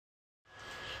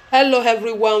Hello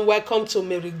everyone, welcome to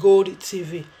Marigold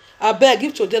TV. Abeg,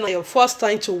 if today na your first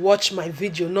time to watch my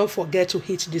video, don't forget to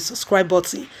hit the subscribe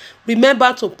button.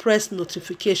 Remember to press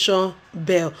notification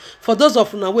bell. For those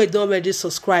of una wey don already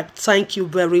subscribe, thank you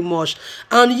very much.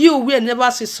 And you wey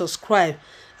never see subscribe,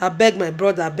 abeg my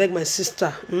brother, abeg my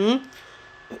sister,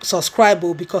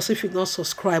 subscribe because if you not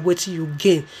subscribe, wetin you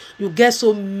gain? You get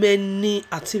so many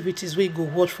activities wey you go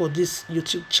watch for this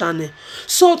YouTube channel.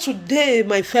 So today,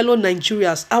 my fellow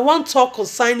Nigerians, I wan talk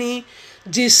concerning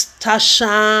this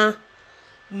Tacha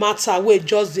matter wey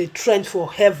just dey trend for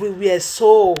everywhere.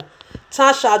 So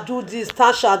Tacha do this,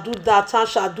 Tacha do that,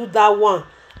 Tacha do that one.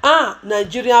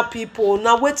 Nigeria people,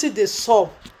 na wetin dey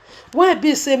sup? Why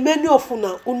be say many of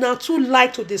una too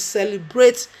like to dey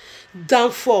celebrate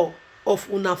downfall of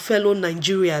una fellow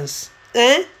Nigerians?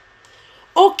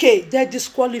 Okay, they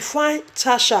disqualify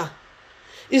Tacha.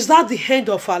 Is that the end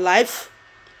of her life?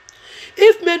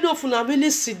 If many of una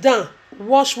really sit down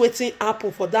watch wetin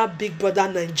happen for that big brother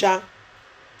Naija,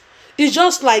 it's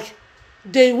just like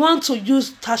they want to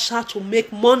use Tacha to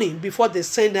make money before they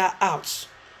send her out.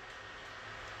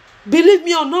 Believe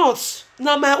me or not,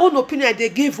 na my own opinion I dey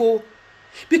give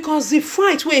because the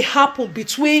fight wey happen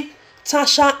between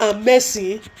Tacha and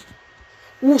Mercy,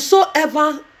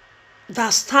 whosoever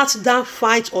that starts that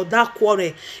fight or that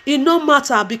quarrel, it no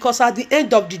matter, because at the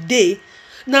end of the day,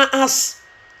 now as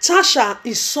Tacha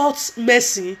insults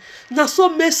Mercy, now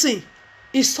so Mercy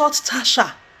insults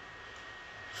Tacha.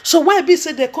 So why be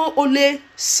say they can't only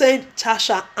send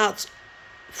Tacha out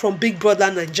from Big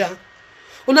Brother Naija?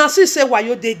 Una see say why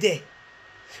you dey there?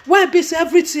 Why be say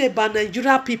everything about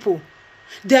Nigeria people,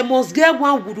 they must get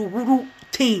one wuru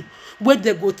thing where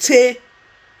they go take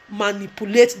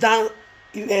manipulate that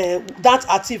that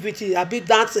activity, a bit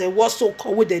that what so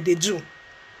called what they do.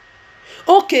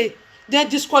 Okay, they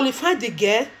disqualify the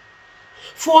girl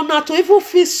for not to even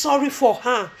feel sorry for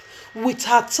her with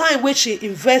her time where she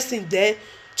invest in there.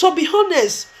 To be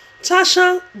honest,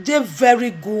 Tacha did very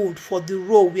good for the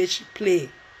role where she play.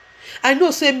 I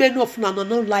know say many of una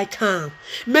don't like her.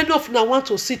 Many of una want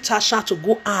to see Tacha to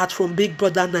go out from Big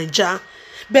Brother Naija.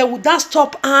 But would that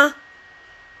stop her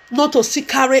not to see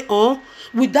carry on?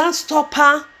 Would that stop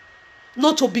her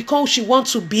not to become who she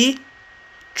wants to be?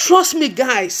 Trust me,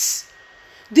 guys.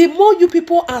 The more you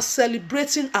people are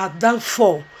celebrating her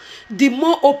downfall, the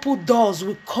more open doors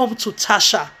will come to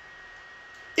Tacha.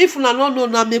 If una no know,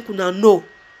 now make una know.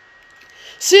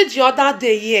 See the other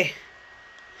day here,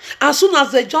 as soon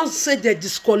as they just say they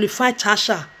disqualify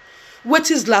Tacha,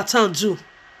 what is Zlatan do?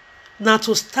 Now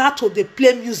to start to dey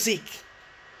play music.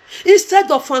 Instead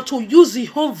of her to use his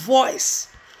own voice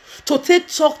to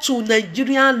talk to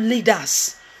Nigerian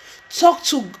leaders, talk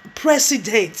to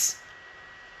presidents,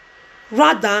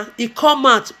 rather he come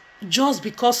out just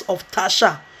because of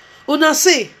Tacha. Una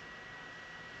say,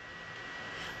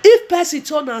 if person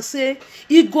turn and say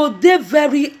e go dey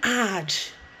very hard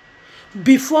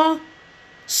before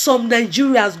some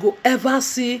Nigerians go ever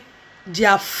see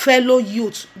their fellow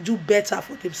youth do better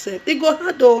for themselves, e go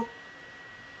hard though.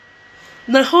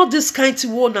 Now how this kind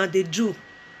of one that they do,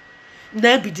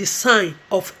 now be the sign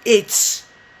of AIDS.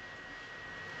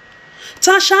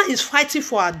 Tacha is fighting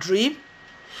for her dream.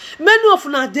 Many of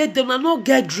una they not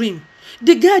get dream.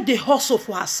 The girl they hustle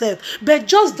for herself, but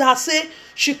just that say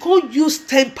she can't use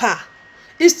temper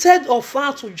instead of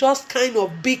her to just kind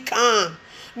of be calm,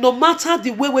 no matter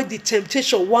the way where the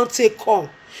temptation wants to come,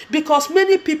 because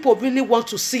many people really want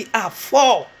to see her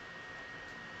fall.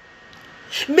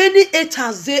 Many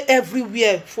haters dey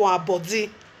everywhere for her body,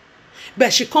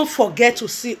 but she can't forget to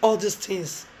see all these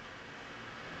things.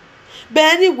 But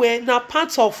anyway, now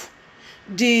part of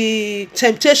the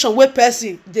temptation where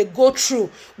person they go through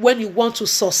when you want to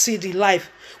succeed in life,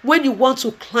 when you want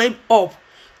to climb up,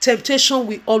 temptation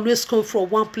will always come from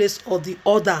one place or the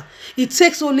other. It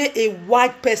takes only a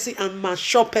wise person and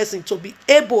mature person to be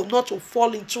able not to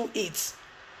fall into it.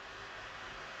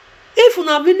 If you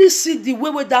now really see the way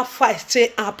where that fight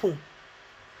take happen,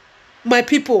 my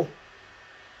people,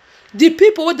 the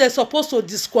people who they're supposed to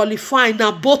disqualify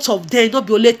now, both of them, not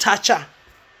be only Tacha.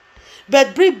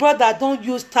 But Big Brother don't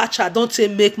use Tacha, don't say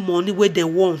make money where they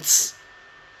want.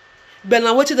 But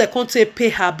now what they can't say pay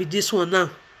her be this one now.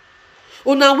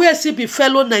 Una where see be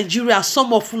fellow Nigeria,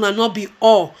 some of una not be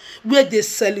all where they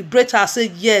celebrate her,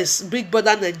 say yes, Big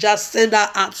Brother Naija send her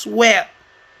out well.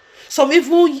 Some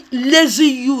even lazy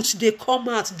youth they come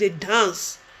out, they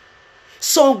dance.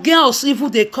 Some girls even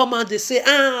they come out, they say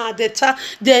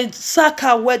they sack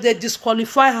her where, they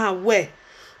disqualify her where.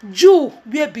 You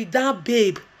where be that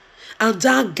babe and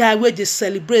that guy where they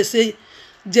celebrate, say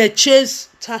they chase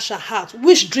Tacha out.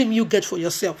 Which dream you get for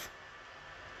yourself?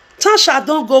 Tasha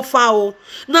don't go far o.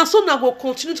 Now so now go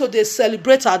continue to dey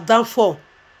celebrate her downfall.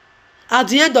 At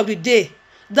the end of the day,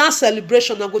 that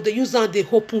celebration na go dey use am dey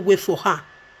open way for her.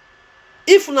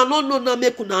 If una no know now,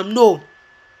 make una know.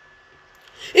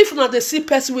 If una dey see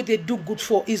person wey dey do good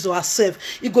for his or herself,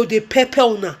 e go dey pepper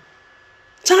una.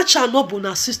 Tacha no be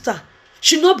una sister.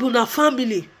 She no be una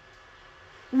family.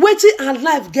 Wetin her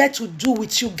life get to do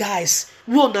with you guys?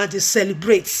 We una dey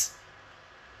celebrate.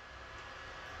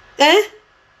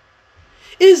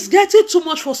 It's getting too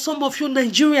much for some of you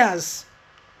Nigerians.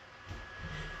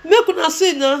 Make una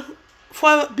see now,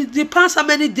 for the past how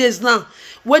many days now,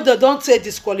 when they don't say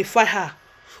disqualify her.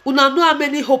 Una know how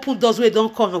many open doors wey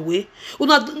don't come away.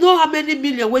 Una know how many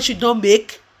million wey she don't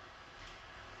make.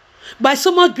 But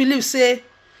so much believe say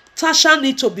Tasha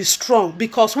need to be strong,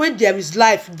 because when there is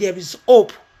life, there is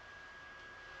hope.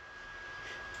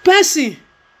 Person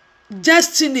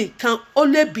destiny can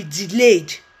only be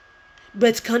delayed,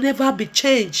 but can never be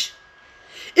changed.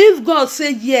 If God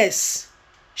say yes,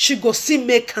 she go still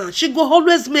make her. She go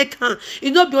always make her.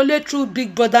 It not be only through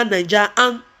Big Brother Naija.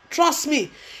 And trust me,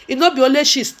 it not be only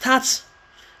she starts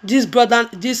this Big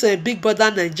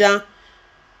Brother Naija,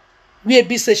 where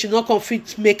be say she not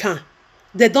confit make her.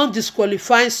 They don't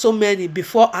disqualify so many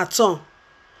before at all.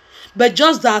 But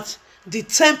just that the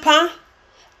temper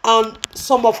and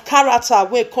some of character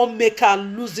will come make her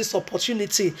lose this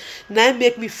opportunity. Now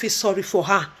make me feel sorry for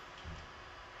her.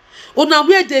 Una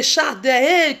where they shout there,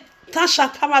 hey,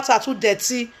 Tasha character too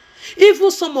dirty.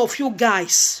 Even some of you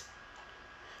guys,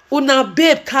 una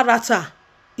babe character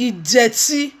is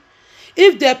dirty.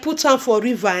 If they put am for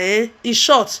river, in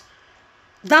short,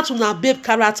 that una babe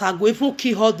character go even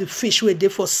kill all the fish where they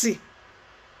for sea.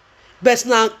 But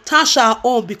now Tasha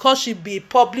own, because she be a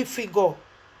public figure.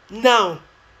 Now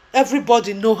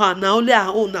everybody know her. Now only her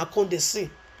own na come dey see.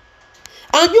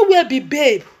 And you will be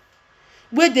babe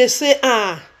where they say,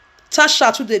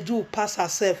 Tasha too they do pass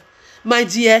herself. My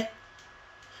dear,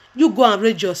 you go and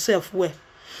arrange yourself well.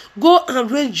 Go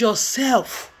and arrange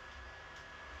yourself.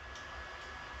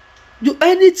 You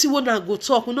anything when I go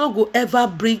talk, we not go ever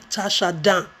bring Tasha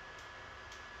down.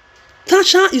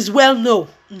 Tasha is well known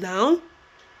now.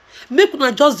 Make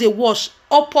una just dey watch.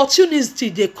 Opportunity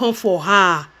they come for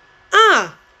her.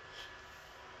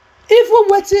 Even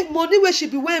waiting money where she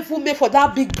be waiting for me for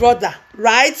that Big Brother,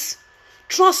 right?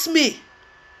 Trust me.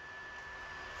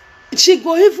 She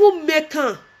go even make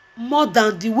her more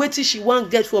than the waiting she want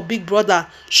get for Big Brother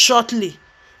shortly.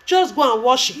 Just go and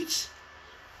watch it.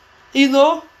 You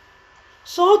know?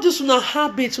 So all this una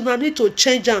habit, una need to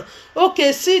change them.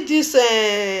 Okay, see this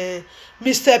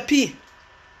Mr. P.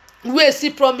 Where see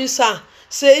promise her.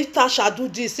 Say if Tasha do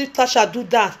this, if Tasha do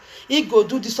that, he go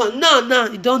do this one. Nah,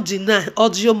 he don't deny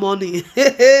audio money.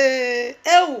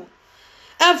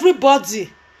 Everybody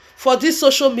for this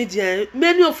social media,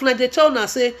 many of them they tell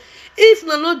us say, if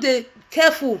na not they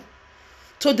careful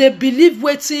to they believe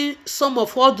wetin some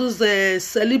of all those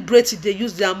celebrities they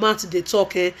use their mouth they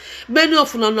talk, many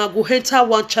of them go enter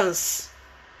one chance.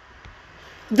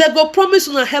 They go promise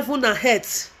on heaven and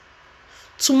earth.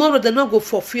 Tomorrow they not go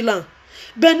fulfill am.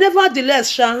 But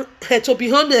nevertheless, to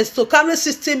be honest, to carry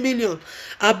 60 million,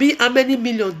 I be how many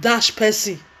million dash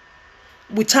person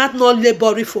without no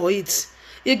laboring for it.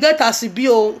 You get as it be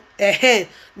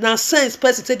now sense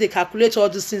person take they calculate all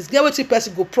these things. Get what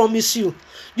person go promise you.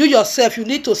 You yourself, you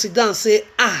need to sit down and say,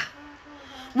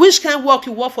 which kind of work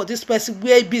you work for this person,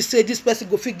 where be say this person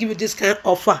go fit give you this kind of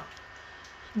offer.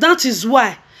 That is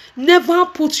why never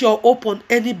put your hope on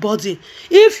anybody.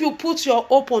 If you put your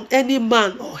hope on any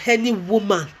man or any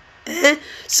woman,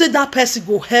 say that person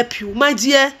go help you. My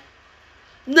dear,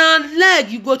 now leg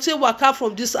you go take waka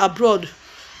from this abroad,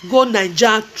 go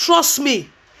Naija. Trust me.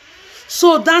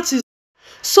 So that is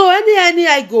so any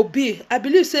I go be, I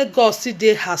believe say God still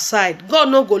dey her side. God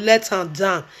no go let her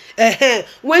down.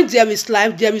 When there is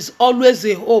life, there is always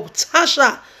a hope.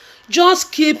 Tasha,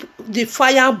 just keep the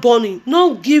fire burning.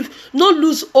 No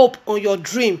lose hope on your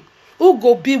dream. Who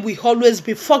go be will always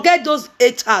be. Forget those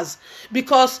haters,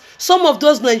 because some of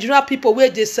those Nigerian people where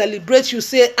they celebrate you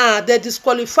say they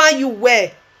disqualify you.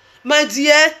 Where, my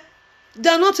dear, they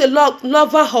are not a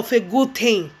lover of a good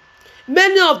thing.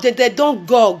 Many of them, they don't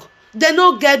gog. They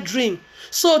not get dream.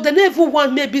 So the never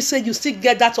want maybe say you still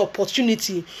get that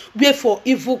opportunity where for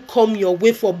evil come your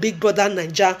way for Big Brother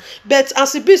Naija. But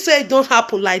as it be say it don't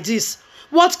happen like this,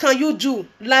 what can you do?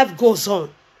 Life goes on.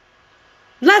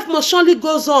 Life must surely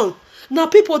goes on. Now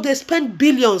people they spend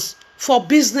billions for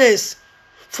business,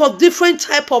 for different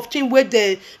type of thing where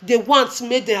they want to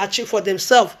make them achieve for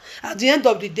themselves. At the end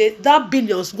of the day, that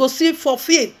billions go see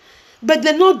fulfill. But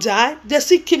they not die, they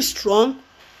still keep strong.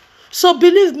 So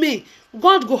believe me,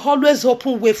 God go always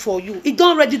open way for you. He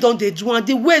don already don dey do, and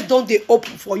the way don dey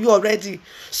open for you already.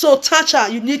 So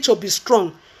Tacha, you need to be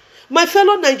strong. My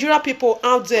fellow Nigeria people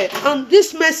out there, and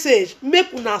this message,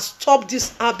 make una stop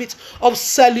this habit of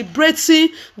celebrating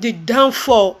the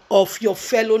downfall of your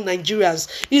fellow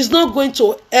Nigerians. It's not going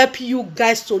to help you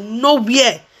guys to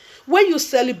nowhere. When you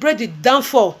celebrate the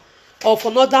downfall of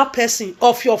another person,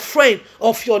 of your friend,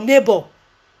 of your neighbor,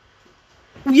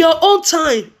 your own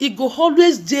time, it go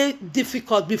always dey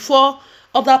difficult before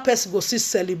other person go see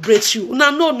celebrate you.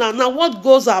 Now what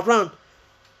goes around,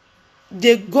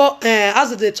 they go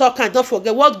as they talk, and don't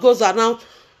forget what goes around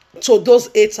to those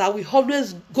haters, we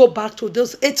always go back to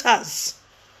those haters.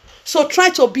 So try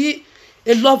to be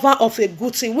a lover of a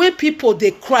good thing. When people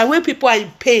they cry, when people are in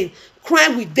pain, cry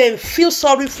with them, feel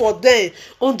sorry for them,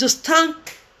 understand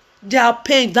their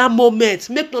pain that moment.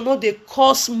 Make them know they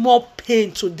cause more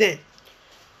pain to them.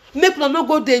 Make them not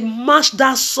go they match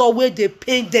that sore where they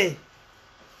pain them.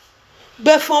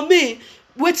 But for me,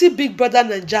 wetin big brother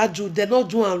Naija do, they not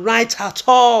doing right at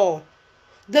all.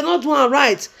 They not doing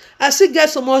right. I still get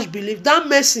so much belief that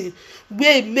mercy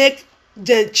wey make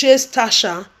them chase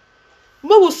Tacha. We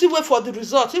will see wait for the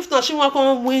result. If not, she wan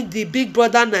come win the big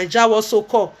brother Naija was so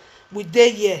called we dey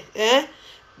here.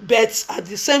 But at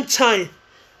the same time,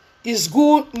 it's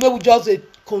good make we just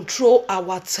control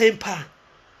our temper,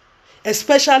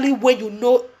 especially when you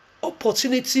know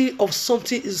opportunity of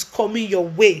something is coming your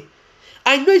way.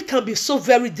 I know it can be so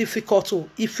very difficult,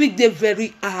 if it dey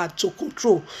very hard to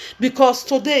control, because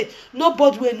today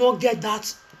nobody will not get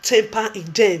that temper in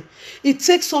them. It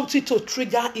takes something to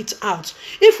trigger it out.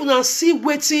 If una see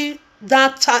wetin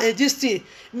that this thing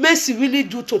Mercy really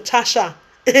do to Tacha,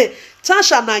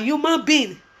 Tacha na human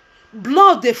being,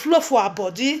 blood dey flow for her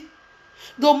body.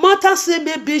 No matter say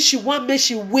maybe she want make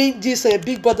she win this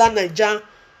big brother Naija,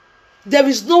 there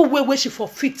is no way where she for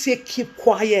fit take keep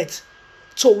quiet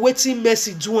to wetin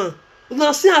Mercy do am.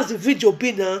 Una see as the video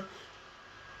be now,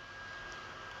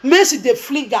 Mercy dey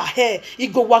fling her hair, e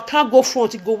go waka go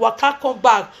front, e go waka come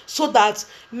back, so that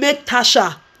make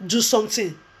Tacha do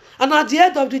something. And at the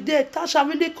end of the day, Tacha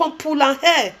really come pull her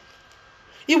hair.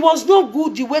 It was not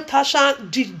good the way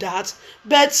Tacha did that,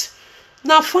 but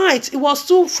na fight, it was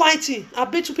still fighting. I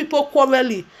bet two people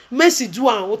quarreling. Mercy do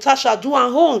am, Tacha do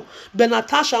am home, but na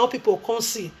Tacha how people come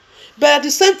see. But at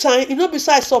the same time, you know,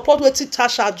 besides support wetin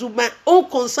Tacha do, my own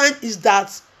concern is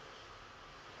that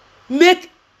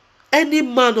make any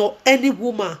man or any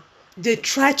woman they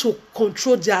try to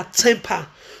control their temper,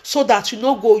 so that you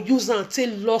no go use am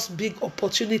take lost big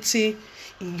opportunity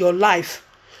in your life.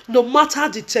 No matter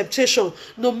the temptation,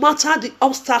 no matter the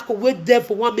obstacle wey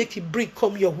devil wan make it bring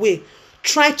come your way,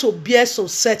 try to bear some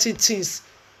certain things.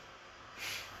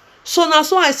 So now,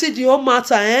 so I see the whole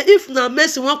matter. If na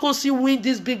Mercy wan come see win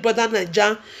this big brother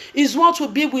Naija, is what will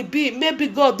be will be. Maybe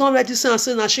God don already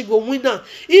say na she go win am.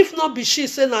 If not be she,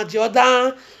 say na the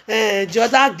other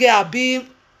girl be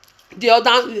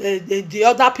the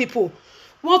other people.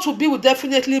 What will be will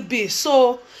definitely be.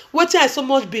 So wetin I so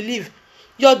much believe,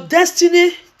 your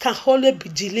destiny can only be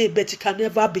delayed, but it can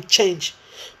never be changed.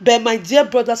 But my dear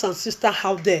brothers and sisters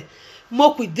out there,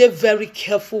 make we dey very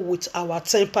careful with our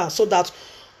temper, so that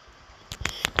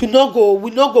we no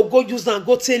go use and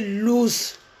go take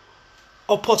lose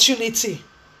opportunity.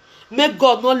 Make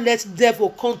God not let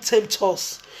devil come tempt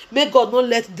us. Make God not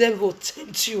let devil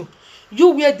tempt you.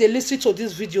 You where they listen to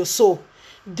this video, so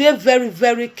dey very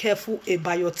very careful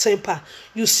about your temper.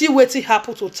 You see wetin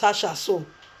happen to Tacha, so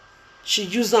she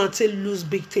use am take lose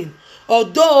big thing.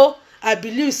 Although I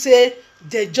believe say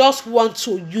they just want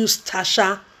to use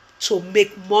Tacha to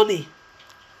make money.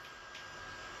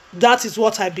 That is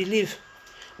what I believe.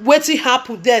 Wetin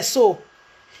happen there, so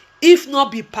if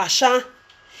not be passion,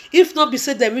 if not be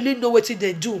say they really know wetin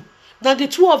they do, now the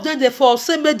two of them they for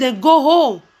say make them go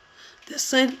home. They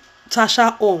send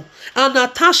Tacha home, and na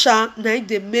Tacha na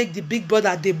they make the big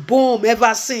brother the boom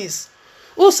ever since.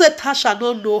 Who said Tacha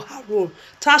don't know her role?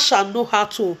 Tacha know how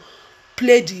to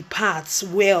play the parts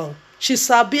well. She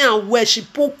sabi and well, she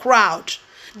pull crowd.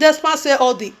 Despite say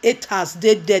all the haters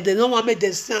they dead, they don't want me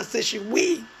to say she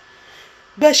win.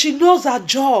 But she knows her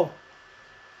job.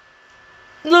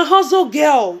 Na hustle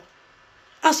girl.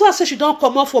 As well as say she don't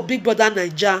come out for big brother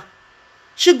Naija,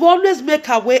 she go always make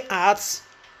her way out.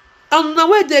 And now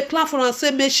when they clap for her and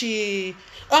say make she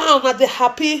na they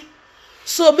happy.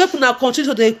 So make una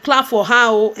continue to dey clap for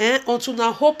her until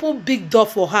una open big door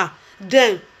for her.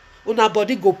 Then una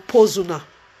body go pose una.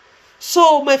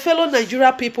 So my fellow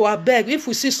Nigeria people, I beg, if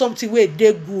we see something wey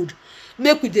dey good,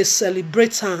 make we dey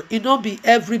celebrate am. E no be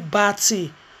every bad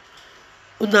thing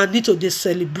una need to dey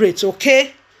celebrate,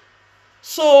 okay?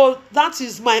 So that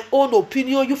is my own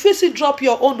opinion. You fit still drop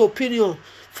your own opinion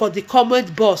for the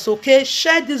comment box. Okay,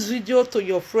 share this video to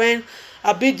your friend,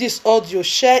 abi this audio,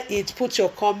 share it, put your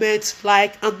comment,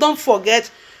 like, and don't forget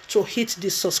to hit the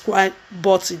subscribe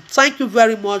button. Thank you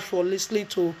very much for listening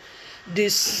to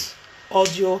this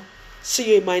audio.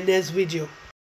 See you in my next video.